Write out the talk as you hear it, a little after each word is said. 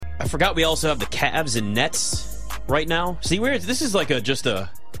I forgot we also have the Cavs and Nets right now. See, this is like just a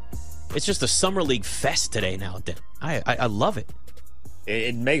summer league fest today now. I love it.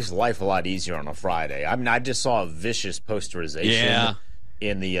 It makes life a lot easier on a Friday. I mean, I just saw a vicious posterization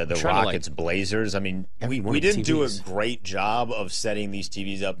in the Rockets Blazers. I mean, we didn't do a great job of setting these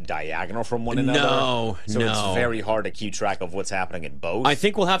TVs up diagonal from one another. So it's very hard to keep track of what's happening in both. I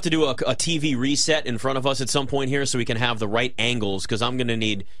think we'll have to do a TV reset in front of us at some point here so we can have the right angles, because I'm going to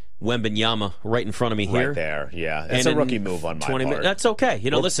need Wembanyama right in front of me here. Right there, yeah. It's a rookie move on my part. That's okay.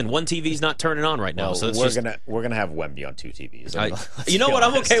 Listen, one TV's not turning on right now. Well, so we're gonna have Wemby on two TVs. You know what?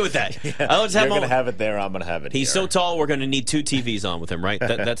 I'm okay with that. Yeah. You're going to have it there. I'm going to have it here. He's so tall, we're going to need two TVs on with him, right?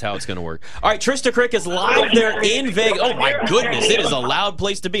 That's how it's going to work. All right, Trysta Krick is live there in Vegas. Oh, my goodness. It is a loud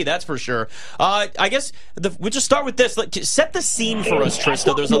place to be, that's for sure. I guess we'll just start with this. Set the scene for us,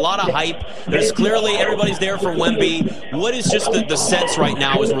 Trysta. There's a lot of hype. There's clearly everybody's there for Wemby. What is just the sense right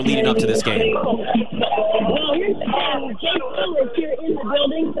now as we're leading up to this game? Well, here's the thing. J. Cole is here in the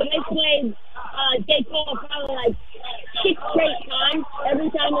building, so they played J. Cole probably like 6 straight times. Every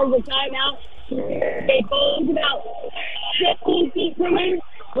time there's a timeout, J. Cole is about 15 feet from him.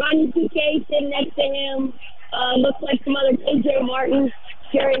 Ronnie TK sitting next to him. Looks like some other KJ Martin,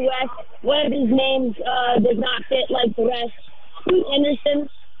 Jerry West. One of his names does not fit like the rest. Pete Henderson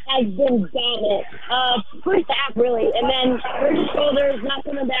has been dominant. First half, really. And then hurt his shoulder, is not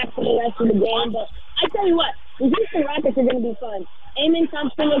coming back for the rest of the game. But I tell you what, the Houston Rockets are going to be fun. Amen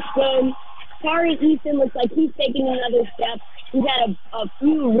Thompson looks good. Tari Eason looks like he's taking another step. He's had a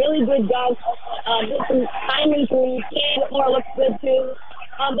few really good dunks. Some timely threes. Cam Moore looks good, too.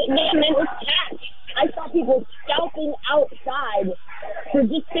 But man, it was packed. I saw people scalping outside for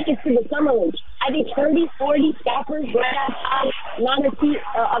just tickets to the Summer League. I think 30, 40 scalpers right outside, not a seat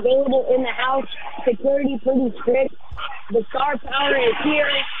available in the house. Security pretty strict. The star power is here.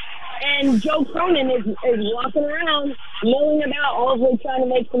 And Joe Cronin is walking around, milling about, all trying to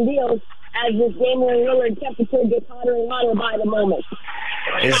make some deals as this Damian Lillard temperature gets hotter and hotter by the moment.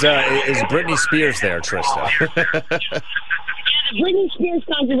 Is Britney Spears there, Trysta? The Britney Spears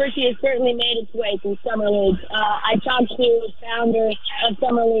controversy has certainly made its way through Summer League. I talked to the founder of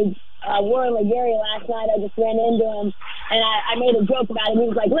Summer League, Warren LeGarry, last night. I just ran into him, and I made a joke about it. He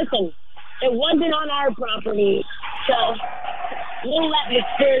was like, listen, it wasn't on our property, so we'll let the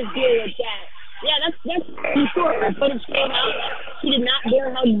Spurs deal with that. Yeah, that's pretty short. The footage came out. He did not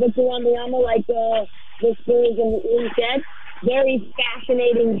dare hug Victor Wembanyama like the Spurs and he said. Very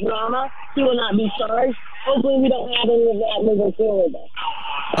fascinating drama. He will not be charged. Hopefully we don't have any of that moving forward.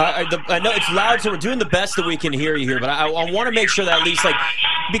 I know it's loud, so we're doing the best that we can hear you here, but I want to make sure that at least,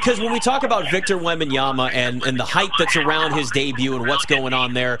 because when we talk about Victor Wembanyama and the hype that's around his debut and what's going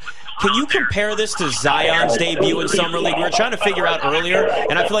on there, can you compare this to Zion's debut in Summer League? We were trying to figure out earlier,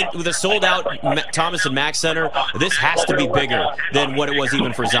 and I feel like with a sold-out Thomas and Mack Center, this has to be bigger than what it was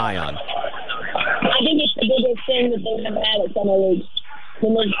even for Zion. I think it's the biggest thing that they've ever had at Summer League.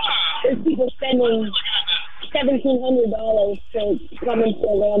 There's people spending $1,700 to come into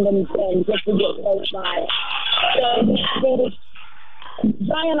a random thing just to get close by. So I think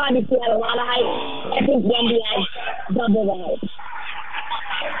Zion obviously had a lot of hype. I think Wemby has double the hype.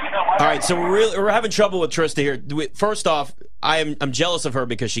 All right, so we're having trouble with Trysta here. First off, I'm jealous of her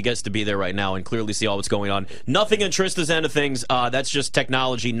because she gets to be there right now and clearly see all what's going on. Nothing in Trysta's end of things. That's just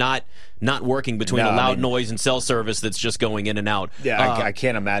technology not working between the loud noise and cell service that's just going in and out. Yeah, I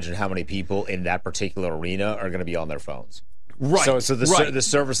can't imagine how many people in that particular arena are going to be on their phones. Right. So the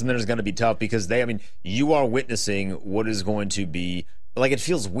service in there is going to be tough because you are witnessing what is going to be. Like, it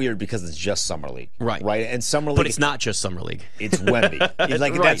feels weird because it's just Summer League. Right. And Summer League... But it's not just Summer League. It's Wemby.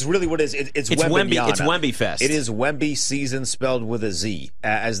 That's really what it is. It's Wemby. It's Wemby Fest. It is Wemby season spelled with a Z,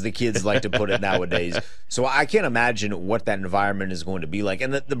 as the kids like to put it nowadays. So I can't imagine what that environment is going to be like.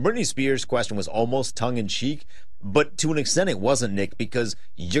 And the Britney Spears question was almost tongue-in-cheek, but to an extent it wasn't, Nick, because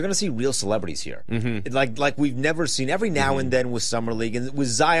you're going to see real celebrities here. Mm-hmm. Like we've never seen. Every now and then with Summer League, and with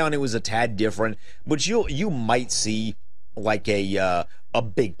Zion it was a tad different, but you might see like a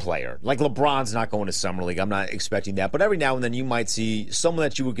big player. Like LeBron's not going to Summer League. I'm not expecting that. But every now and then you might see someone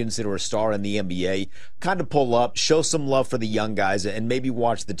that you would consider a star in the NBA kind of pull up, show some love for the young guys, and maybe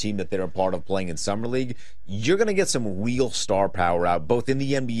watch the team that they're a part of playing in Summer League. You're going to get some real star power out, both in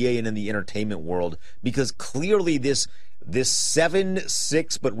the NBA and in the entertainment world, because clearly this This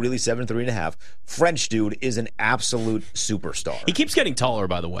 7'6", but really 7'3.5" French dude is an absolute superstar. He keeps getting taller,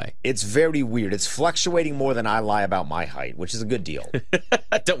 by the way. It's very weird. It's fluctuating more than I lie about my height, which is a good deal.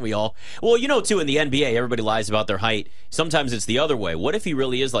 Don't we all? Well, too, in the NBA, everybody lies about their height. Sometimes it's the other way. What if he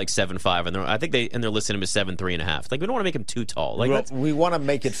really is like 7'5", and they're listing him as 7'3.5"? Like, we don't want to make him too tall. Like, we want to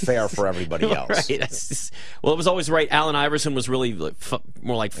make it fair for everybody else. Right. Well, it was always right. Allen Iverson was really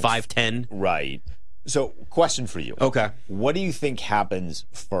more like 5'10". Right. So, question for you. Okay. What do you think happens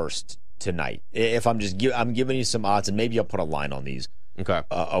first tonight? If I'm giving you some odds, and maybe I'll put a line on these. Okay.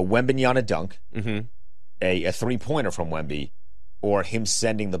 A Wembanyama dunk, a 3-pointer from Wemby, or him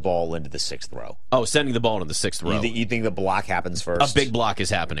sending the ball into the sixth row. Oh, sending the ball into the sixth row. You think the block happens first? A big block is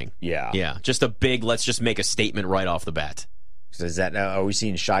happening. Yeah. Yeah. Just a big, let's just make a statement right off the bat. So are we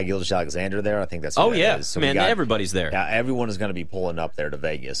seeing Shai Gilgeous-Alexander there? I think that's what that is. So man, everybody's there. Yeah, everyone is going to be pulling up there to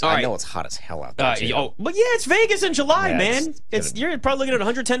Vegas. I know it's hot as hell out there. But yeah, it's Vegas in July, man. You're probably looking at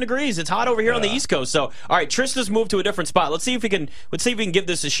 110 degrees. It's hot over here on the East Coast. So, all right, Trysta's moved to a different spot. Let's see if we can give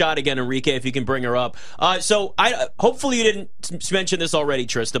this a shot again, Enrique. If you can bring her up. Hopefully you didn't mention this already,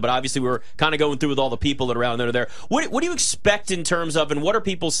 Trysta. But obviously we were kind of going through with all the people that are around there. What do you expect in terms of, and what are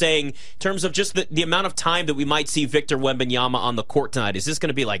people saying in terms of just the amount of time that we might see Victor Wembanyama on the court tonight? Is this going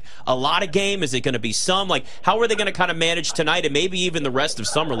to be like a lot of game? Is it going to be some? Like, how are they going to kind of manage tonight and maybe even the rest of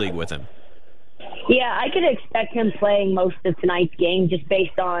Summer League with him? Yeah, I could expect him playing most of tonight's game just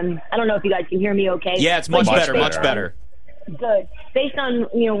based on, I don't know if you guys can hear me okay. Yeah, it's much better. Good. Based on,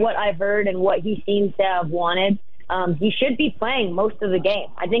 what I've heard and what he seems to have wanted, he should be playing most of the game.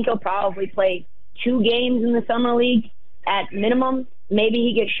 I think he'll probably play 2 games in the Summer League at minimum. Maybe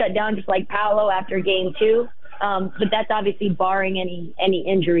he gets shut down just like Paolo after game 2. But that's obviously barring any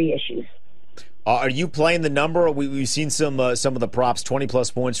injury issues. Are you playing the number? We've seen some of the props, 20-plus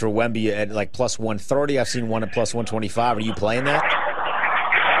points for Wemby at like plus 130. I've seen one at plus 125. Are you playing that?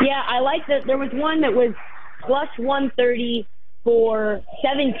 Yeah, I like that. There was one that was plus 130 for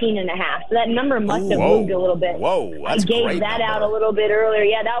 17.5. So that number must have moved a little bit. Whoa, that's great. I gave that number out a little bit earlier.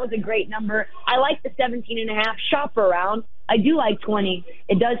 Yeah, that was a great number. I like the 17.5. Shop around. I do like 20.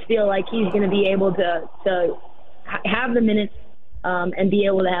 It does feel like he's going to be able to have the minutes and be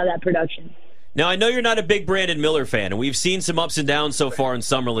able to have that production. Now, I know you're not a big Brandon Miller fan, and we've seen some ups and downs so far in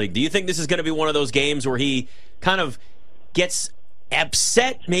Summer League. Do you think this is going to be one of those games where he kind of gets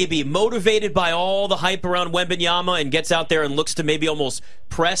upset, maybe motivated by all the hype around Wembanyama and gets out there and looks to maybe almost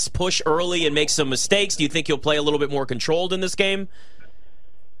push early and make some mistakes? Do you think he'll play a little bit more controlled in this game?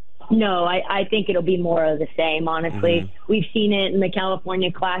 No, I think it'll be more of the same, honestly. We've seen it in the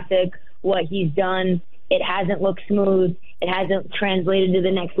California Classic, what he's done. It hasn't looked smooth. It hasn't translated to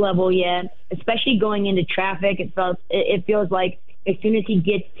the next level yet, especially going into traffic. It feels like as soon as he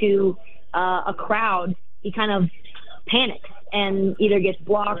gets to a crowd, he kind of panics and either gets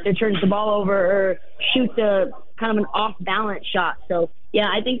blocked or turns the ball over or shoots a kind of an off-balance shot. So, yeah,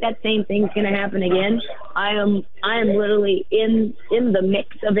 I think that same thing's going to happen again. I am literally in the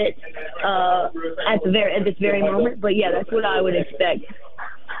mix of it at this very moment. But, yeah, that's what I would expect.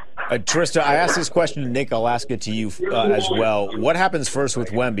 Trysta, I asked this question to Nick. I'll ask it to you as well. What happens first with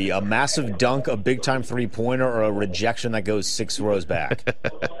Wemby? A massive dunk, a big-time three-pointer, or a rejection that goes 6 rows back?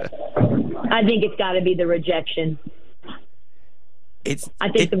 I think it's got to be the rejection. I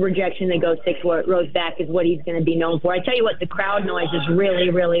think the rejection that goes 6 rows back is what he's going to be known for. I tell you what, the crowd noise is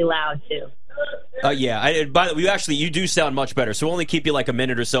really, really loud, too. Yeah. By the way, you do sound much better, so we'll only keep you like a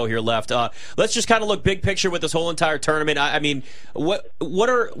minute or so here left. Let's just kind of look big picture with this whole entire tournament. I mean, what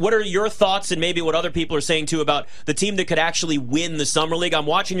are your thoughts and maybe what other people are saying too about the team that could actually win the Summer League? I'm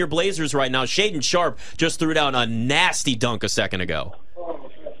watching your Blazers right now. Shaedon Sharpe just threw down a nasty dunk a second ago.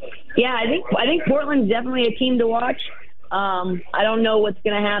 Yeah, I think Portland's definitely a team to watch. I don't know what's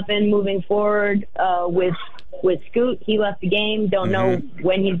going to happen moving forward with Scoot. He left the game. Don't know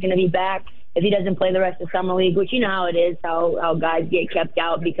when he's going to be back. If he doesn't play the rest of Summer League, which you know how it is, how guys get kept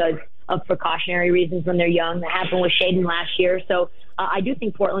out because of precautionary reasons when they're young. That happened with Shaedon last year. So I do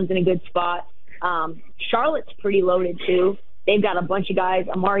think Portland's in a good spot. Charlotte's pretty loaded too. They've got a bunch of guys.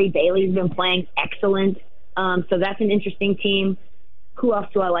 Amari Bailey's been playing excellent. So that's an interesting team. Who else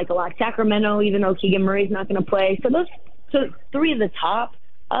do I like a lot? Sacramento, even though Keegan Murray's not going to play. So 3 of the top.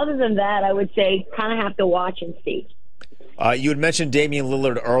 Other than that, I would say kind of have to watch and see. You had mentioned Damian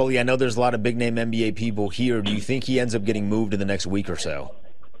Lillard early. I know there's a lot of big-name NBA people here. Do you think he ends up getting moved in the next week or so?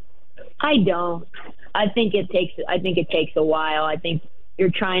 I don't. I think it takes a while. I think you're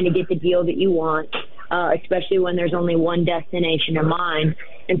trying to get the deal that you want, especially when there's only one destination in mind.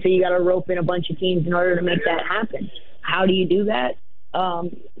 And so you got to rope in a bunch of teams in order to make that happen. How do you do that? A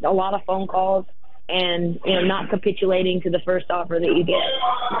lot of phone calls and not capitulating to the first offer that you get.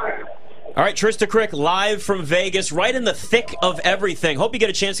 All right, Trysta Krick live from Vegas, right in the thick of everything. Hope you get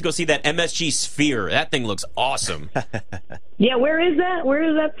a chance to go see that MSG Sphere. That thing looks awesome. Yeah, where is that? Where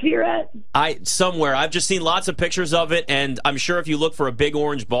is that sphere at? Somewhere. I've just seen lots of pictures of it, and I'm sure if you look for a big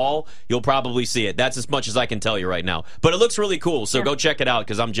orange ball, you'll probably see it. That's as much as I can tell you right now. But it looks really cool, so go check it out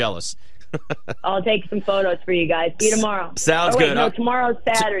because I'm jealous. I'll take some photos for you guys. See you tomorrow. Sounds good. No, tomorrow's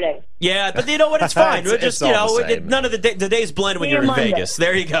Saturday. Yeah, but you know what? It's fine. It's all the same. None of the days blend when See you you're in Monday. Vegas.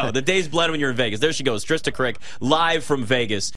 There you go. The days blend when you're in Vegas. There she goes, Trysta Krick, live from Vegas.